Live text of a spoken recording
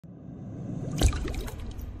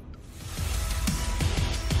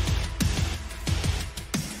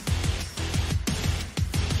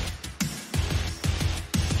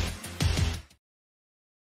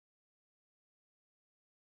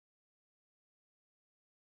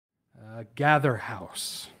Gather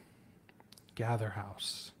house. Gather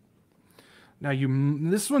house. Now,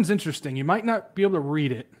 this one's interesting. You might not be able to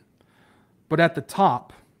read it, but at the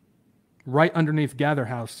top, right underneath gather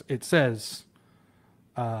house, it says,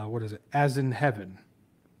 what is it? As in heaven.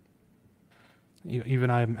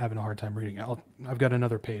 Even I'm having a hard time reading it. I've got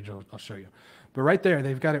another page I'll show you. But right there,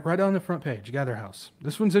 they've got it right on the front page, Gather House.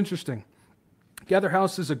 This one's interesting. Gather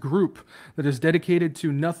House is a group that is dedicated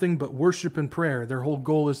to nothing but worship and prayer. Their whole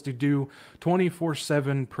goal is to do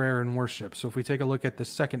 24/7 prayer and worship. So if we take a look at the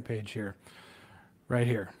second page here, right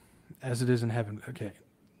here, as it is in heaven. Okay. It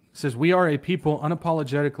says, we are a people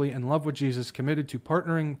unapologetically in love with Jesus, committed to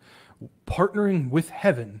partnering with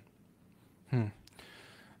heaven. And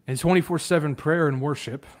 24/7 prayer and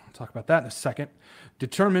worship, I'll talk about that in a second,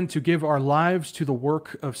 determined to give our lives to the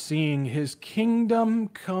work of seeing his kingdom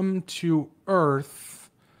come to earth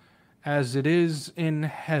as it is in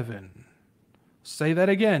heaven. Say that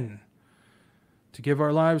again. To give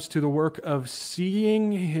our lives to the work of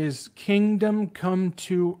seeing his kingdom come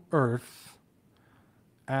to earth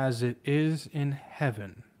as it is in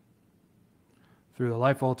heaven, through the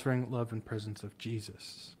life-altering love and presence of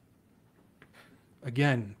Jesus.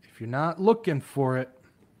 Again, if you're not looking for it,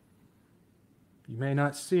 you may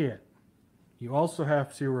not see it. You also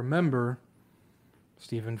have to remember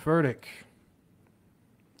Stephen Furtick.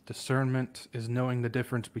 Discernment is knowing the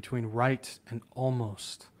difference between right and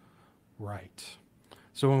almost right.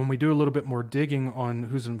 So when we do a little bit more digging on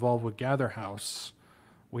who's involved with Gather House,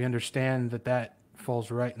 we understand that that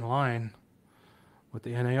falls right in line with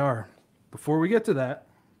the NAR. Before we get to that,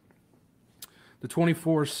 the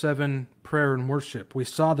 24/7 prayer and worship. We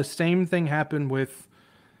saw the same thing happen with,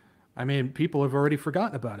 people have already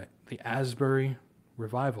forgotten about it. The Asbury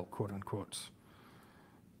revival, quote unquote.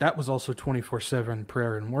 That was also 24/7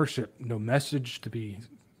 prayer and worship. No message to be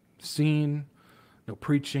seen, no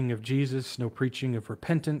preaching of Jesus, no preaching of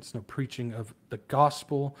repentance, no preaching of the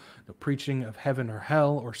gospel, no preaching of heaven or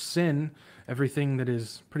hell or sin, everything that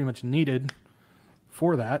is pretty much needed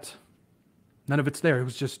for that. None of it's there. It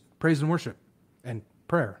was just praise and worship and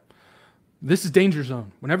prayer. This is danger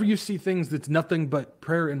zone. Whenever you see things that's nothing but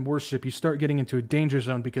prayer and worship, you start getting into a danger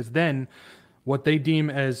zone, because then what they deem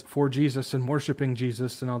as for Jesus and worshiping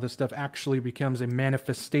Jesus and all this stuff actually becomes a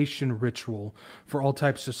manifestation ritual for all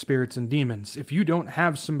types of spirits and demons. If you don't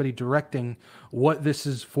have somebody directing what this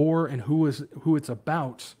is for and who it's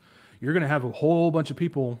about, you're going to have a whole bunch of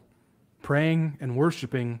people praying and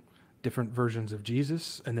worshiping different versions of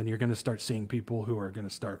Jesus, and then you're going to start seeing people who are going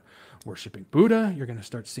to start worshiping Buddha, you're going to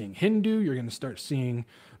start seeing Hindu, you're going to start seeing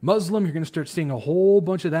Muslim, you're going to start seeing a whole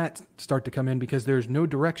bunch of that start to come in, because there's no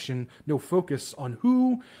direction, no focus on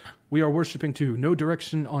who we are worshiping to, no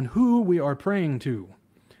direction on who we are praying to.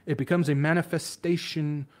 It becomes a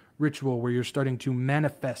manifestation ritual where you're starting to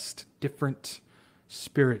manifest different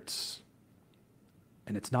spirits,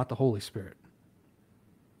 and it's not the Holy Spirit.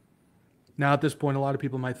 Now, at this point, a lot of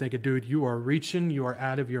people might think, dude, you are reaching, you are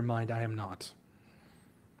out of your mind. I am not.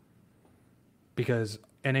 Because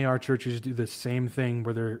NAR churches do the same thing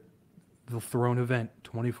where they'll throw an event,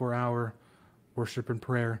 24-hour worship and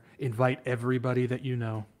prayer, invite everybody that you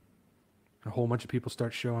know. A whole bunch of people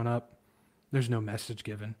start showing up. There's no message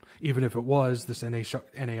given. Even if it was, this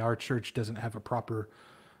NAR church doesn't have a proper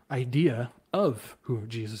idea of who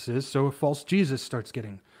Jesus is, so a false Jesus starts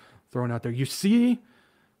getting thrown out there. You see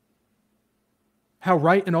how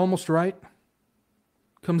right and almost right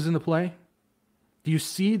comes into play? Do you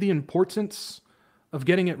see the importance of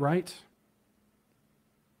getting it right?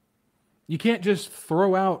 You can't just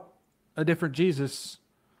throw out a different Jesus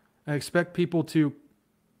and expect people to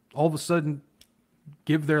all of a sudden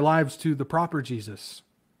give their lives to the proper Jesus.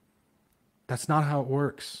 That's not how it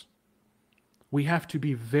works. We have to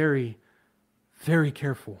be very, very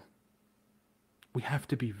careful. We have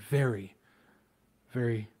to be very,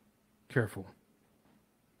 very careful.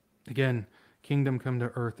 Again, kingdom come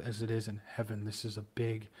to earth as it is in heaven. This is a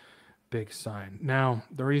big, big sign. Now,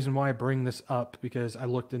 the reason why I bring this up, because I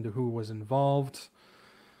looked into who was involved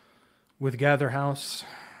with Gather House.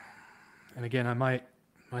 And again, I might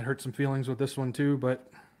hurt some feelings with this one too,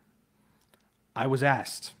 but I was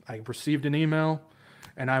asked. I received an email,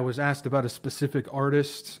 and I was asked about a specific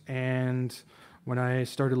artist, and when I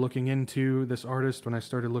started looking into this artist, when I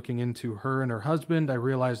started looking into her and her husband, I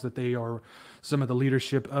realized that they are some of the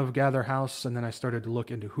leadership of Gather House, and then I started to look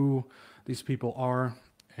into who these people are.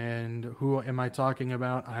 And who am I talking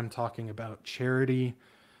about? I'm talking about Charity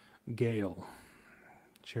Gayle.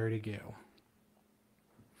 Charity Gayle.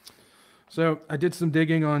 So I did some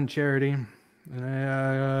digging on Charity, and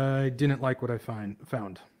I didn't like what I found.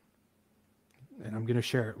 And I'm going to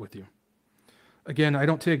share it with you. Again, I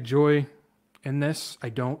don't take joy in this. I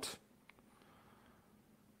don't.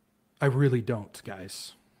 I really don't,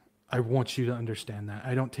 guys. I want you to understand that.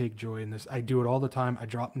 I don't take joy in this. I do it all the time. I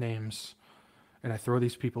drop names and I throw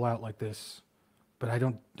these people out like this. But I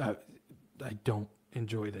don't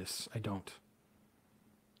enjoy this. I don't.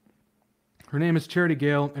 Her name is Charity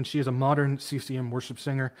Gayle, and she is a modern CCM worship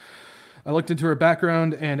singer. I looked into her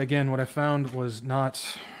background, and again, what I found was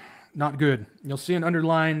not good. You'll see an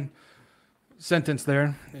underlined sentence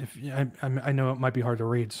there. I know it might be hard to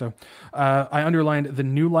read, so I underlined the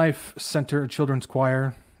New Life Center Children's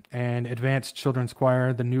Choir and Advanced Children's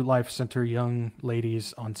Choir, the New Life Center Young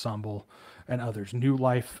Ladies Ensemble, and others. New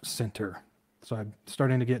Life Center. So I'm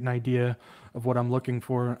starting to get an idea of what I'm looking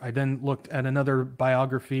for. I then looked at another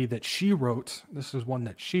biography that she wrote. This is one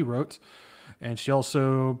that she wrote, and she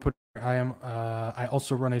also put, I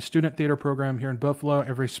also run a student theater program here in Buffalo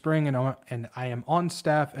every spring, and I am on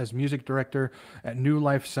staff as music director at New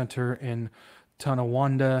Life Center in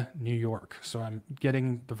Tonawanda, New York. So I'm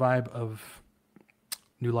getting the vibe of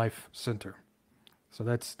New Life Center. So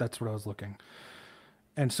that's what I was looking.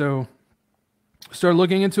 And so started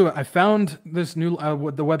looking into it. I found this the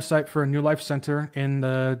website for a New Life Center in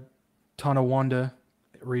the Tonawanda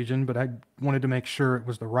region, but I wanted to make sure it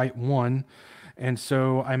was the right one. And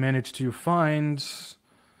so I managed to find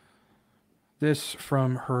this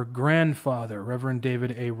from her grandfather, Reverend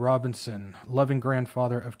David A. Robinson, loving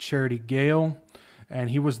grandfather of Charity Gayle. And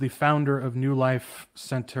he was the founder of New Life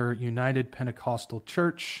Center United Pentecostal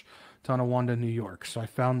Church, Tonawanda, New York. So I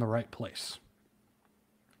found the right place.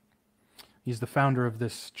 He's the founder of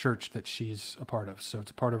this church that she's a part of, so it's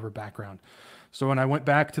a part of her background. So when I went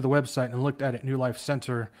back to the website and looked at it, New Life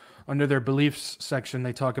Center, under their beliefs section,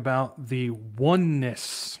 they talk about the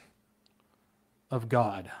oneness of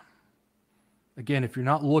God. Again, if you're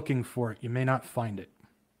not looking for it, you may not find it.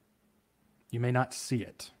 You may not see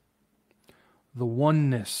it. The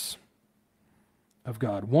oneness of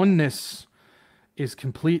God. Oneness is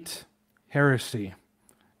complete heresy,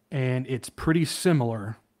 and it's pretty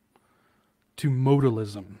similar to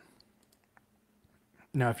modalism.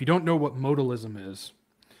 Now, if you don't know what modalism is,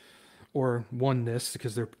 or oneness,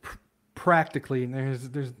 because they're practically, there's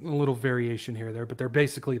a little variation here there, but they're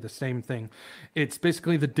basically the same thing. It's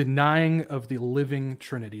basically the denying of the living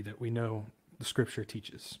Trinity that we know the Scripture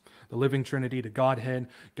teaches. The living Trinity, the Godhead.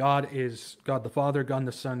 God is God the Father, God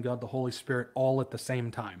the Son, God the Holy Spirit, all at the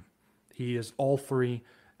same time. He is all three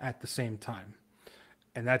at the same time.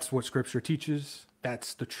 And that's what Scripture teaches.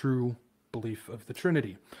 That's the true belief of the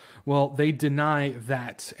Trinity. Well, they deny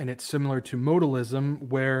that, and it's similar to modalism,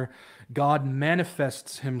 where God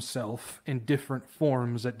manifests himself in different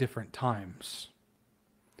forms at different times.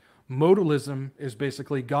 Modalism is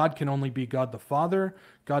basically God can only be God the Father,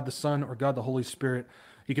 God the Son, or God the Holy Spirit.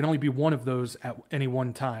 He can only be one of those at any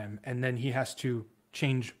one time, and then he has to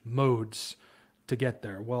change modes to get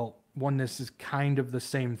there. Well, oneness is kind of the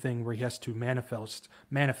same thing, where he has to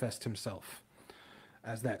manifest himself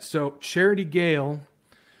as that. So Charity Gayle,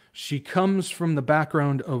 she comes from the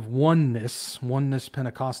background of oneness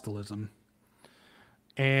Pentecostalism,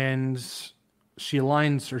 and she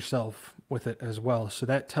aligns herself with it as well. So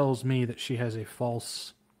that tells me that she has a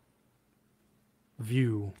false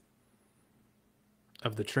view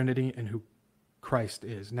of the Trinity and who Christ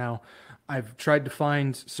is. Now, I've tried to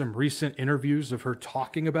find some recent interviews of her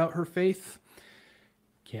talking about her faith.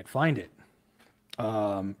 Can't find it.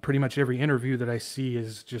 Pretty much every interview that I see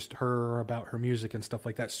is just her about her music and stuff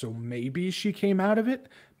like that. So maybe she came out of it,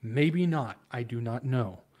 maybe not. I do not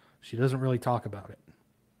know. She doesn't really talk about it.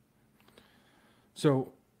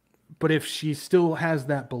 So, but if she still has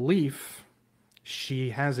that belief,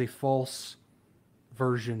 she has a false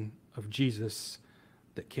version of Jesus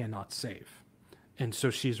that cannot save. And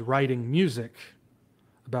so she's writing music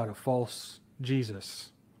about a false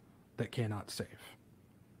Jesus that cannot save.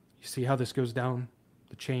 You see how this goes down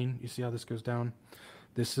the chain? You see how this goes down?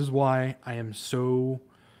 This is why I am so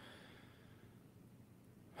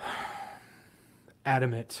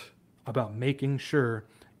adamant about making sure,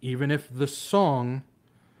 even if the song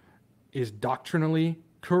is doctrinally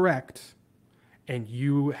correct and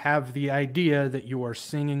you have the idea that you are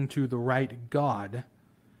singing to the right God,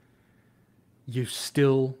 you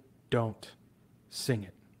still don't sing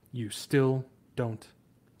it. You still don't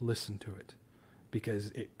listen to it, because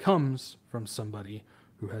it comes from somebody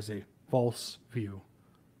who has a false view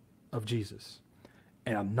of Jesus.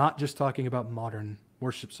 And I'm not just talking about modern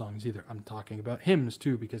worship songs either. I'm talking about hymns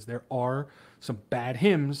too, because there are some bad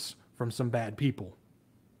hymns from some bad people.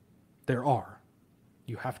 There are.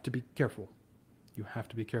 You have to be careful. You have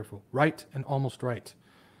to be careful. Right and almost right.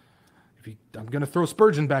 I'm going to throw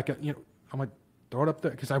Spurgeon back at, I'm like, Throw it up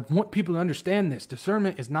there, because I want people to understand this.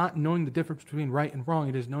 Discernment is not knowing the difference between right and wrong.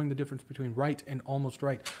 It is knowing the difference between right and almost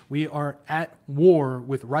right. We are at war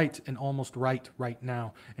with right and almost right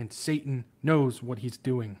now, and Satan knows what he's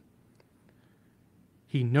doing.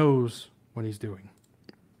 He knows what he's doing.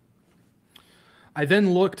 I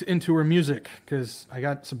then looked into her music, because I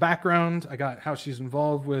got some background. I got how she's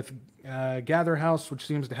involved with Gather House, which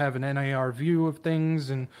seems to have an NAR view of things,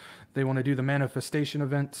 and they want to do the manifestation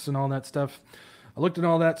events and all that stuff. I looked at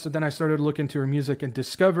all that, so then I started to look into her music and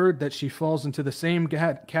discovered that she falls into the same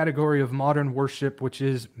category of modern worship, which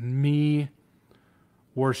is me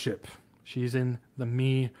worship. She's in the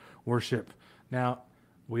me worship. Now,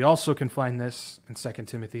 we also can find this in 2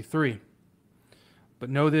 Timothy 3. But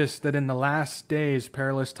know this, that in the last days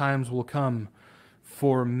perilous times will come,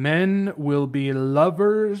 for men will be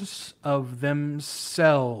lovers of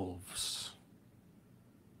themselves.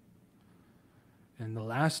 In the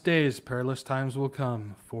last days, perilous times will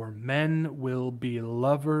come, for men will be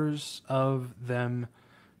lovers of themselves.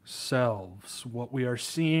 What we are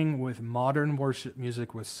seeing with modern worship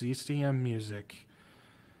music, with CCM music,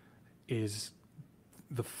 is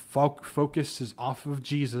the focus is off of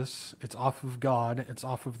Jesus, it's off of God, it's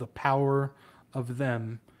off of the power of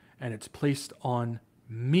them, and it's placed on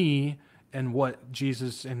me and what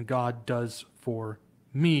Jesus and God does for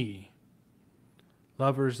me.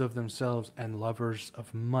 Lovers of themselves and lovers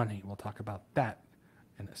of money. We'll talk about that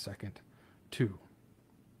in a second, too.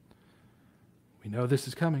 We know this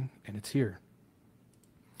is coming, and it's here.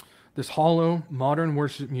 This hollow, modern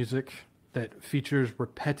worship music that features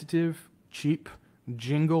repetitive, cheap,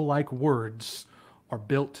 jingle-like words are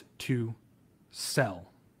built to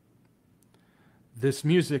sell. This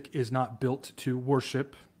music is not built to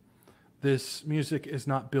worship. This music is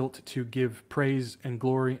not built to give praise and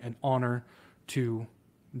glory and honor to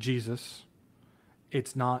Jesus.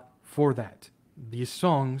 It's not for that. These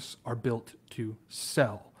songs are built to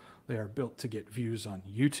sell. They are built to get views on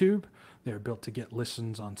YouTube. They are built to get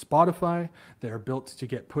listens on Spotify. They are built to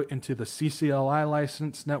get put into the CCLI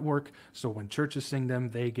license network, so when churches sing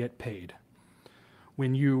them, they get paid.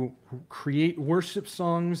 When you create worship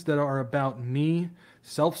songs that are about me,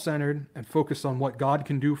 self-centered, and focus on what God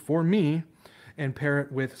can do for me, and pair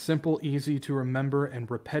it with simple, easy to remember, and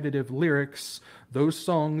repetitive lyrics, those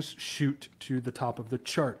songs shoot to the top of the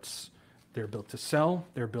charts. They're built to sell.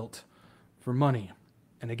 They're built for money.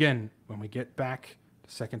 And again, when we get back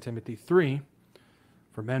to 2 Timothy 3,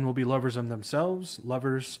 for men will be lovers of themselves,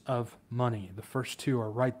 lovers of money. The first two are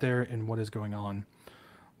right there in what is going on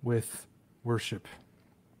with worship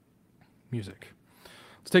music.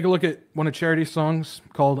 Let's take a look at one of Charity's songs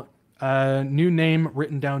called New Name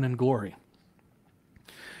Written Down in Glory.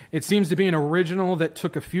 It seems to be an original that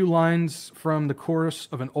took a few lines from the chorus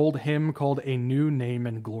of an old hymn called A New Name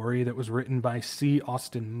in Glory that was written by C.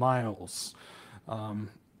 Austin Miles.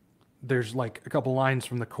 There's like a couple lines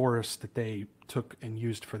from the chorus that they took and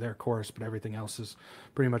used for their chorus, but everything else is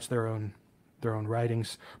pretty much their own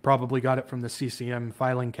writings. Probably got it from the CCM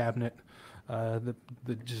filing cabinet.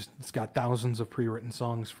 It's got thousands of pre-written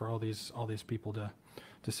songs for all these people to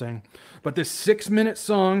sing. But this 6-minute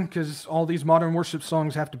song, because all these modern worship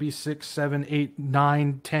songs have to be 6, 7, 8,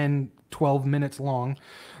 9, 10, 12 minutes long.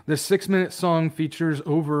 This 6-minute song features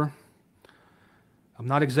over, I'm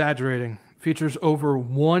not exaggerating, features over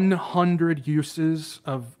 100 uses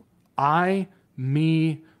of I,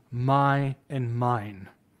 me, my, and mine.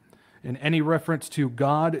 And any reference to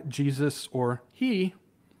God, Jesus, or he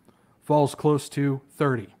falls close to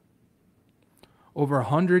 30. Over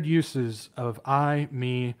 100 uses of I,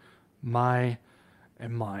 me, my,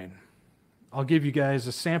 and mine. I'll give you guys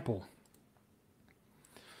a sample.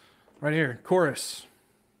 Right here, chorus.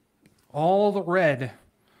 All the red.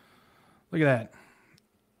 Look at that.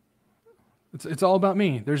 It's all about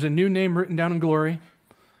me. There's a new name written down in glory,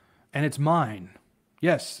 and it's mine.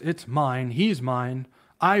 Yes, it's mine. He's mine.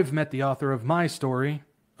 I've met the author of my story.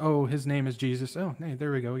 Oh, his name is Jesus. Oh, hey,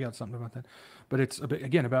 there we go. We got something about that. But it's,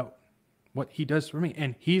 again, about what he does for me.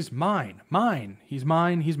 And he's mine. Mine. He's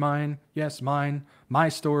mine. He's mine. Yes, mine. My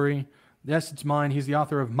story. Yes, it's mine. He's the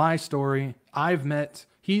author of my story. I've met.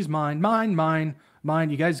 He's mine. Mine, mine, mine.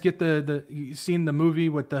 You guys get you seen the movie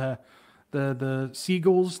with the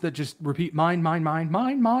seagulls that just repeat mine, mine, mine,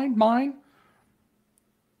 mine, mine, mine?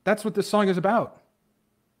 That's what this song is about.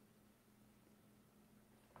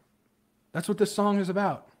 That's what this song is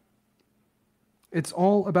about. It's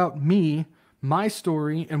all about me, my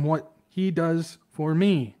story, and what he does for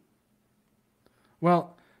me.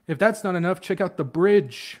 Well, if that's not enough, check out the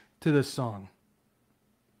bridge to this song.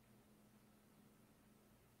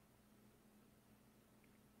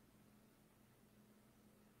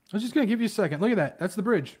 I'm just going to give you a second. Look at that. That's the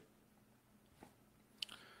bridge.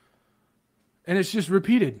 And it's just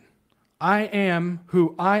repeated. I am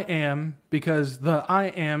who I am because the I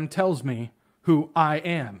am tells me who I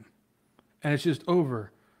am. And it's just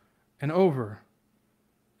over and over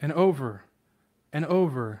and over and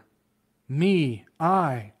over. Me,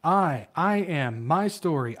 I am, my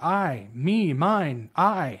story, I, me, mine,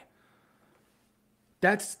 I.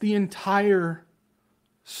 That's the entire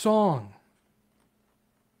song.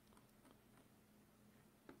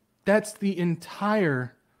 That's the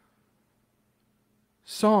entire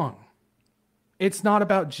song. It's not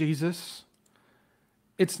about Jesus.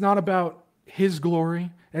 It's not about his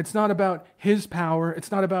glory. It's not about his power. It's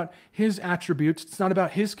not about his attributes. It's not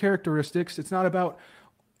about his characteristics. It's not about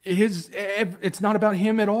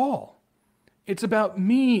him at all. It's about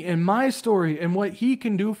me and my story and what he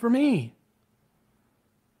can do for me.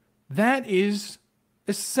 That is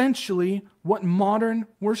essentially what modern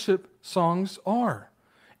worship songs are.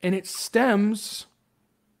 And it stems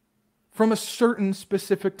from a certain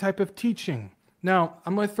specific type of teaching. Now,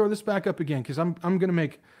 I'm going to throw this back up again because I'm going to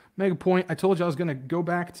make a point. I told you I was going to go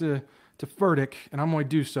back to Furtick, and I'm going to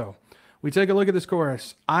do so. We take a look at this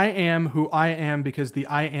chorus. I am who I am because the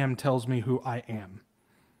I am tells me who I am.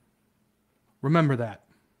 Remember that.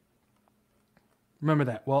 Remember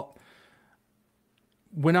that. Well,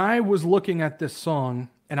 when I was looking at this song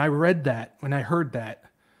and I read that, when I heard that,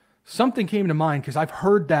 something came to mind because I've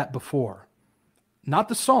heard that before. Not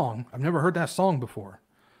the song. I've never heard that song before.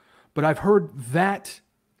 But I've heard that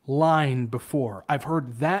line before. I've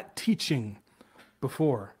heard that teaching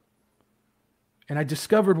before. And I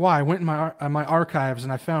discovered why. I went in my archives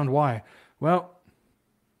and I found why. Well,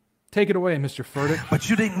 take it away, Mr. Furtick. But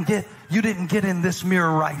you didn't get in this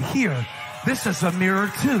mirror right here. This is a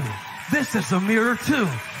mirror too. This is a mirror too.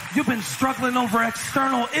 You've been struggling over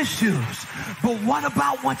external issues. But what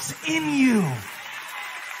about what's in you?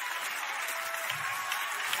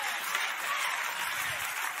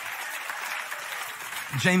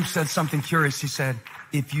 James said something curious. He said,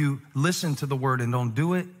 if you listen to the word and don't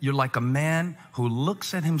do it, you're like a man who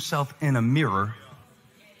looks at himself in a mirror.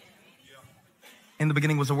 In the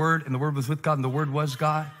beginning was a word, and the word was with God, and the word was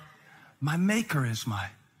God. My maker is my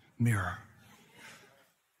mirror.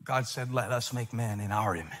 God said, let us make man in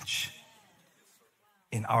our image,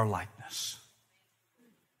 in our likeness.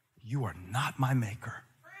 You are not my maker.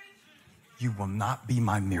 You will not be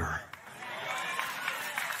my mirror.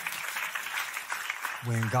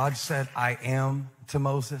 When God said, I am to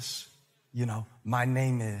Moses, my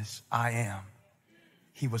name is I am.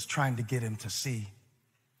 He was trying to get him to see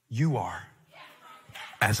you are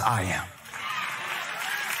as I am.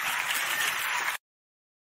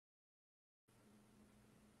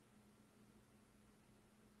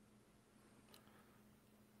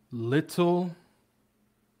 Little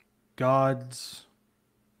God's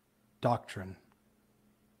doctrine.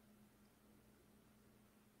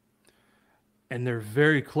 And they're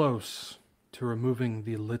very close to removing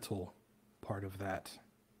the little part of that.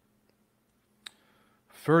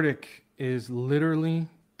 Furtick is literally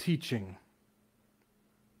teaching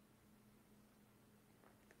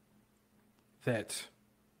that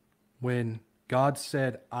when God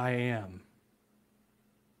said, I am,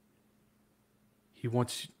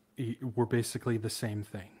 we're basically the same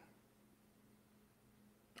thing.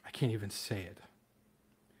 I can't even say it.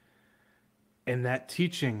 And that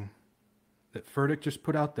teaching that Furtick just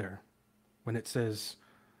put out there, when it says,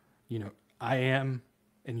 I am,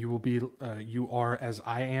 and you are as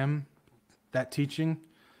I am, that teaching,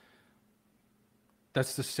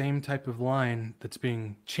 that's the same type of line that's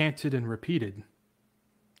being chanted and repeated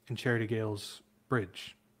in Charity Gayle's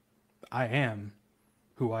bridge. I am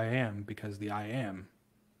who I am because the I am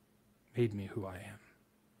made me who I am.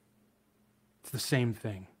 It's the same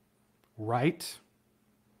thing. Right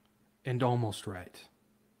and almost right.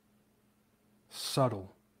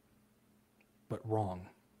 Subtle, but wrong.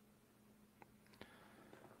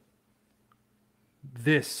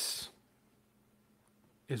 This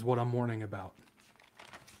is what I'm warning about.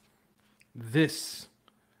 This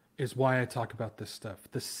is why I talk about this stuff.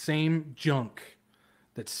 The same junk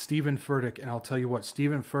that Stephen Furtick, and I'll tell you what,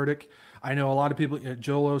 Stephen Furtick, I know a lot of people,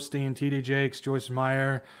 Joel Osteen, T.D. Jakes, Joyce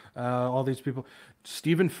Meyer, all these people.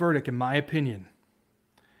 Stephen Furtick, in my opinion,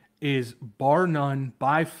 is bar none,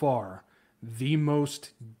 by far, the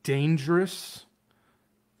most dangerous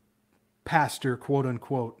pastor, quote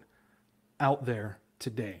unquote, out there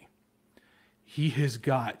today. He has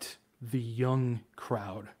got the young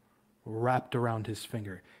crowd wrapped around his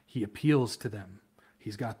finger. He appeals to them.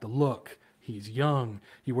 He's got the look. He's young.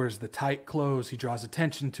 He wears the tight clothes. He draws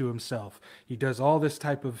attention to himself. He does all this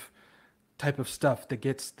type of type of stuff that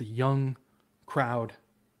gets the young crowd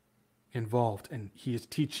involved. And he is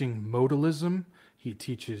teaching modalism. He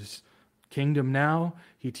teaches kingdom now.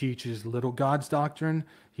 He teaches little God's doctrine.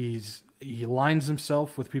 He aligns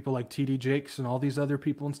himself with people like T.D. Jakes and all these other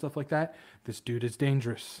people and stuff like that. This dude is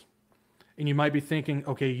dangerous. And you might be thinking,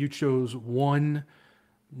 okay, you chose one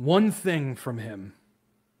thing from him.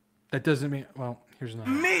 That doesn't mean, well, here's another.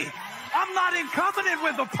 Me. I'm not in covenant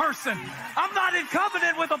with a person. I'm not in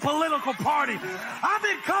covenant with a political party. I'm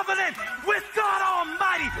in covenant with God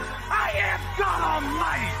Almighty. I am God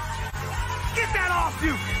Almighty. Get that off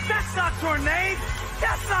you. That's not your name.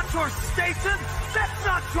 That's not your station. That's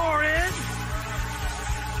not your end.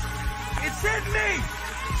 It's in me.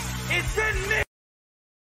 It's in me.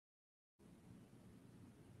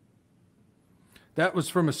 That was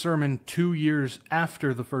from a sermon 2 years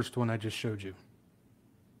after the first one I just showed you.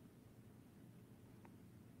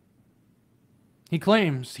 He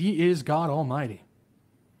claims he is God Almighty.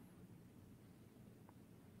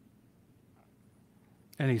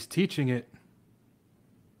 And he's teaching it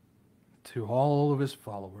to all of his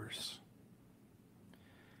followers.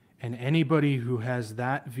 And anybody who has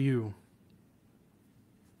that view,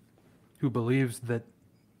 who believes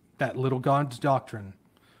that little God's doctrine,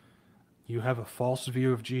 you have a false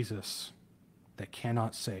view of Jesus that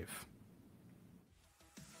cannot save.